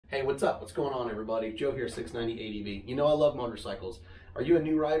Hey, what's up? What's going on, everybody? Joe here, 690 ADV. You know I love motorcycles. Are you a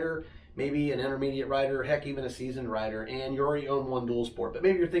new rider, maybe an intermediate rider, heck, even a seasoned rider, and you already own one dual sport, but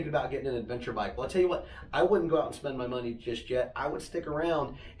maybe you're thinking about getting an adventure bike? Well, I'll tell you what, I wouldn't go out and spend my money just yet. I would stick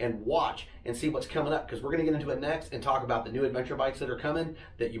around and watch and see what's coming up, because we're going to get into it next and talk about the new adventure bikes that are coming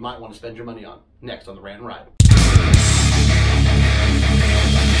that you might want to spend your money on. Next on the Rant and Ride.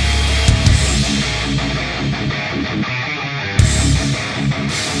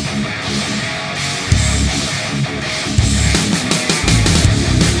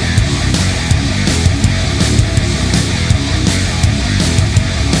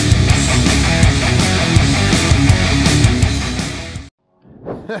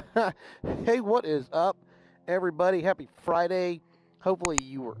 Hey, what is up, everybody? Happy Friday. Hopefully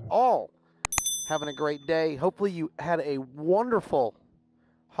you were all having a great day. Hopefully you had a wonderful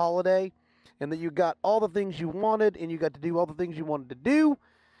holiday and that you got all the things you wanted and you got to do all the things you wanted to do.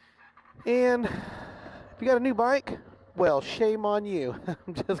 And if you got a new bike, well, shame on you.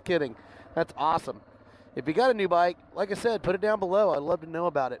 I'm just kidding. That's awesome. If you got a new bike, like I said, put it down below. I'd love to know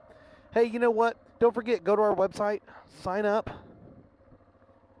about it. Hey, you know what? Don't forget, go to our website, sign up.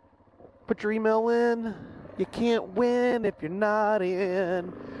 Put your email in. You can't win if you're not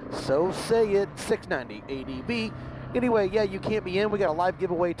in. So say it, 690 ADV. Anyway, yeah, you can't be in. We got a live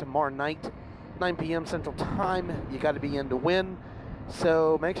giveaway tomorrow night, 9 p.m. Central Time. You got to be in to win.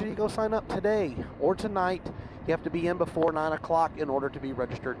 So make sure you go sign up today or tonight. You have to be in before 9 o'clock in order to be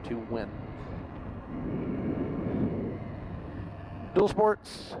registered to win. Dual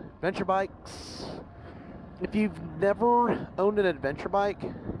sports, adventure bikes. If you've never owned an adventure bike,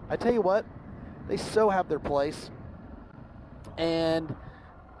 I tell you what, they so have their place. And,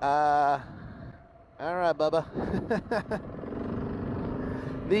 all right, Bubba.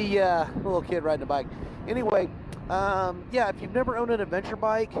 The little kid riding a bike. Anyway, yeah, if you've never owned an adventure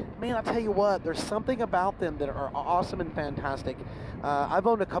bike, man, I'll tell you what, there's something about them that are awesome and fantastic. I've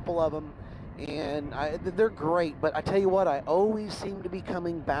owned a couple of them, and they're great, but I tell you what, I always seem to be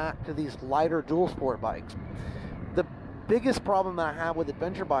coming back to these lighter dual sport bikes. The biggest problem that I have with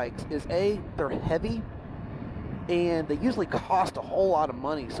adventure bikes is A, they're heavy, and they usually cost a whole lot of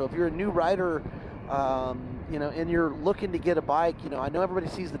money. So if you're a new rider, you know, and you're looking to get a bike, you know, I know everybody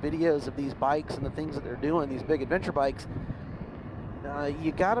sees the videos of these bikes and the things that they're doing, these big adventure bikes.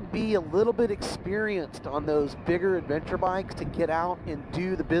 You got to be a little bit experienced on those bigger adventure bikes to get out and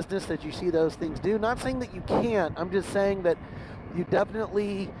do the business that you see those things do. Not saying that you can't. I'm just saying that you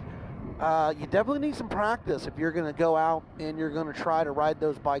definitely need some practice if you're going to go out and you're going to try to ride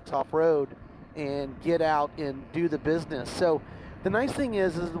those bikes off-road and get out and do the business. So the nice thing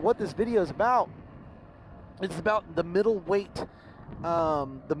is what this video is about. It's about the middleweight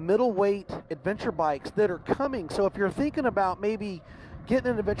adventure bikes that are coming. So if you're thinking about maybe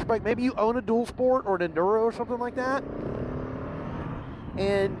getting an adventure bike, maybe you own a dual sport or an enduro or something like that,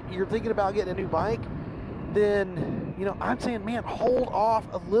 and you're thinking about getting a new bike, then, you know, I'm saying, man, hold off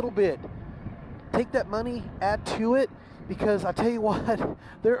a little bit. Take that money, add to it, because I tell you what,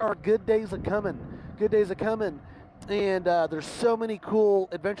 there are good days a-coming. Good days a-coming. And there's so many cool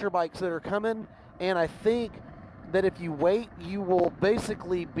adventure bikes that are coming, and I think that if you wait, you will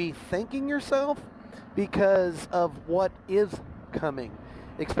basically be thanking yourself because of what is coming.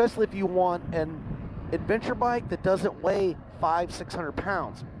 Especially if you want an adventure bike that doesn't weigh 500-600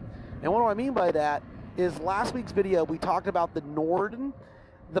 pounds. And what do I mean by that is last week's video we talked about the Norden,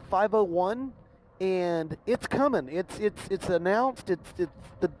 the 501, and it's coming. It's announced.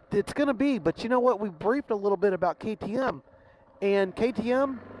 It's going to be. But you know what? We briefed a little bit about KTM, and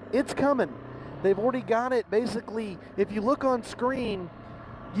KTM, it's coming. They've already got it. Basically, if you look on screen,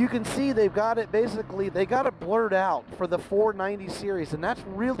 you can see they've got it. Basically, they got it blurred out for the 490 series, and that's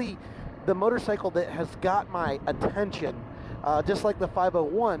really the motorcycle that has got my attention, just like the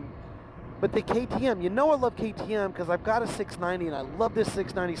 501. But the KTM, you know I love KTM because I've got a 690, and I love this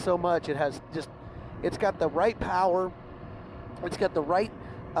 690 so much. It has just, it's got the right power. It's got the right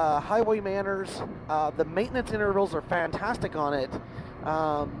highway manners. The maintenance intervals are fantastic on it.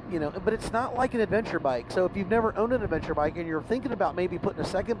 You know, but it's not like an adventure bike. So if you've never owned an adventure bike and you're thinking about maybe putting a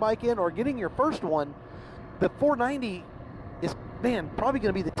second bike in or getting your first one, the 490 is, man, probably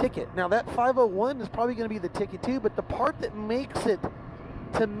going to be the ticket. Now that 501 is probably going to be the ticket too, but the part that makes it,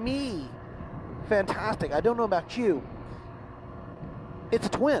 to me, fantastic, I don't know about you, it's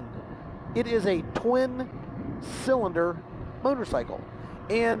a twin. It is a twin cylinder motorcycle.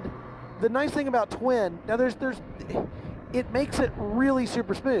 And the nice thing about twin, now it makes it really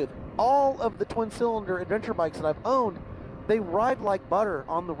super smooth. All of the twin cylinder adventure bikes that I've owned they ride like butter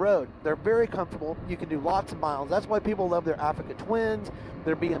on the road. They're very comfortable. You can do lots of miles. That's why people love their Africa Twins,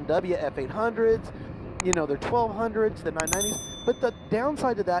 their BMW F800s, you know, their 1200s, the 990s. But the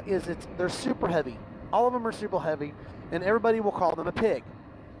downside to that is they're super heavy. All of them are super heavy, and everybody will call them a pig.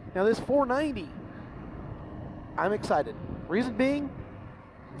 Now this 490, I'm excited. Reason being,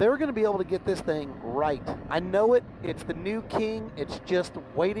 they're going to be able to get this thing right. I know it. It's the new king. It's just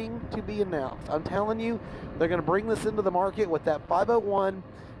waiting to be announced. I'm telling you, they're going to bring this into the market with that 501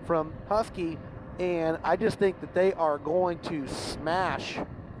 from Husky, and I just think that they are going to smash,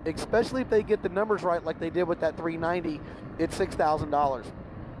 especially if they get the numbers right like they did with that 390 at $6,000.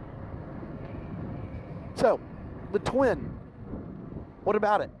 So, the Twin, what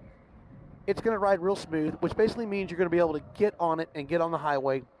about it? It's going to ride real smooth, which basically means you're going to be able to get on it and get on the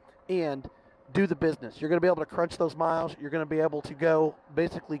highway and do the business. You're going to be able to crunch those miles. You're going to be able to go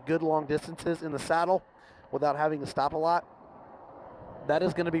basically good long distances in the saddle without having to stop a lot. That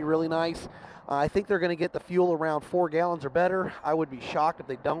is going to be really nice. I think they're going to get the fuel around 4 gallons or better. I would be shocked if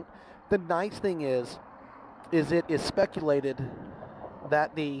they don't. The nice thing is it is speculated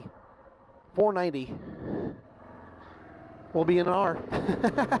that the 490 will be an R.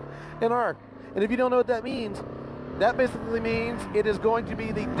 An R. And if you don't know what that means, that basically means it is going to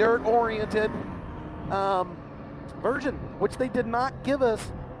be the dirt-oriented version, which they did not give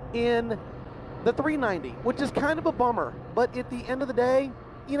us in the 390, which is kind of a bummer. But at the end of the day,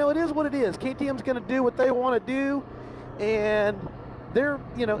 you know, it is what it is. KTM's going to do what they want to do, and they're,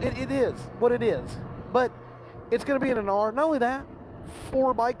 you know, it is what it is. But it's going to be in an R. Not only that,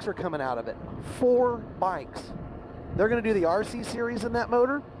 4 bikes are coming out of it. 4 bikes. They're going to do the RC series in that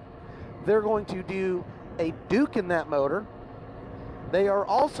motor. They're going to do a Duke in that motor. They are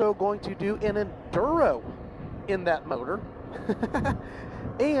also going to do an Enduro in that motor.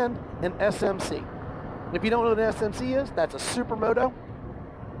 And an SMC. If you don't know what an SMC is, that's a supermoto.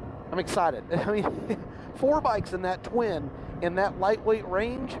 I'm excited. I mean, 4 bikes in that Twin in that lightweight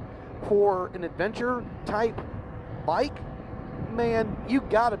range for an adventure type bike, man, you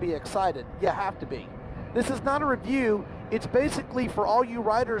got to be excited. You have to be. This is not a review. It's basically for all you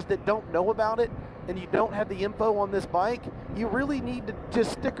riders that don't know about it and you don't have the info on this bike. You really need to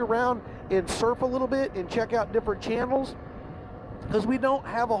just stick around and surf a little bit and check out different channels, because we don't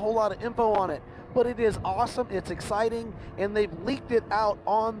have a whole lot of info on it. But it is awesome. It's exciting, and they've leaked it out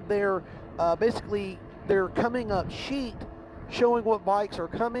on their basically their coming up sheet showing what bikes are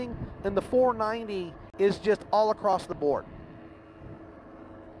coming, and the 490 is just all across the board.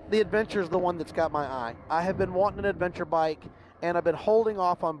 The Adventure is the one that's got my eye. I have been wanting an adventure bike, and I've been holding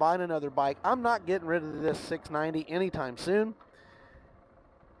off on buying another bike. I'm not getting rid of this 690 anytime soon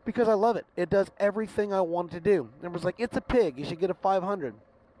because I love it. It does everything I want it to do. It was like, it's a pig. You should get a 500.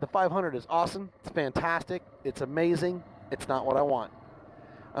 The 500 is awesome. It's fantastic. It's amazing. It's not what I want.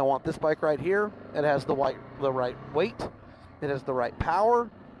 I want this bike right here. It has the right weight. It has the right power,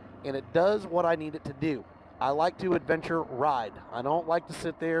 and it does what I need it to do. I like to adventure ride. I don't like to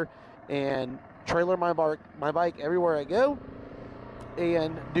sit there and trailer my bike everywhere I go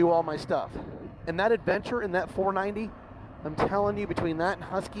and do all my stuff. And that Adventure and that 490, I'm telling you, between that and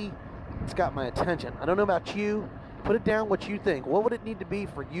Husky, it's got my attention. I don't know about you. Put it down what you think. What would it need to be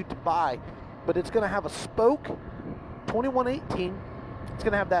for you to buy? But it's going to have a spoke 2118. It's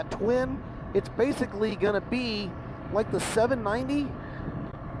going to have that twin. It's basically going to be like the 790,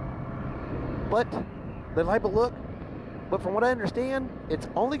 but the type of look. But from what I understand, it's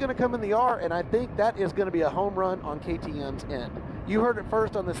only going to come in the R, and I think that is going to be a home run on KTM's end. You heard it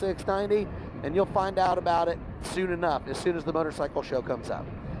first on the 690, and you'll find out about it soon enough, as soon as the motorcycle show comes up.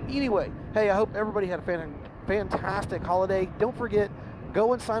 Anyway, hey, I hope everybody had a fantastic holiday. Don't forget,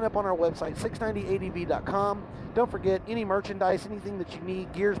 go and sign up on our website, 690adv.com. Don't forget, any merchandise, anything that you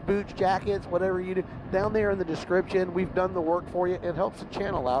need, gears, boots, jackets, whatever you do, down there in the description. We've done the work for you. It helps the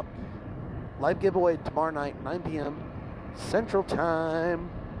channel out. Live giveaway tomorrow night, 9 p.m. Central Time.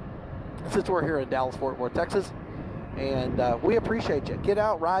 Since we're here in Dallas, Fort Worth, Texas. And we appreciate you. Get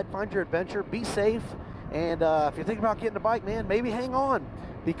out, ride, find your adventure, be safe. And if you're thinking about getting a bike, man, maybe hang on,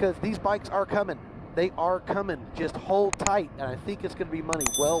 because these bikes are coming. They are coming. Just hold tight, and I think it's going to be money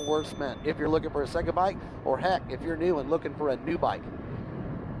well worth spent if you're looking for a second bike, or heck, if you're new and looking for a new bike.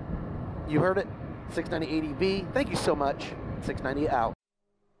 You heard it, 690 ADV. Thank you so much. 690 out.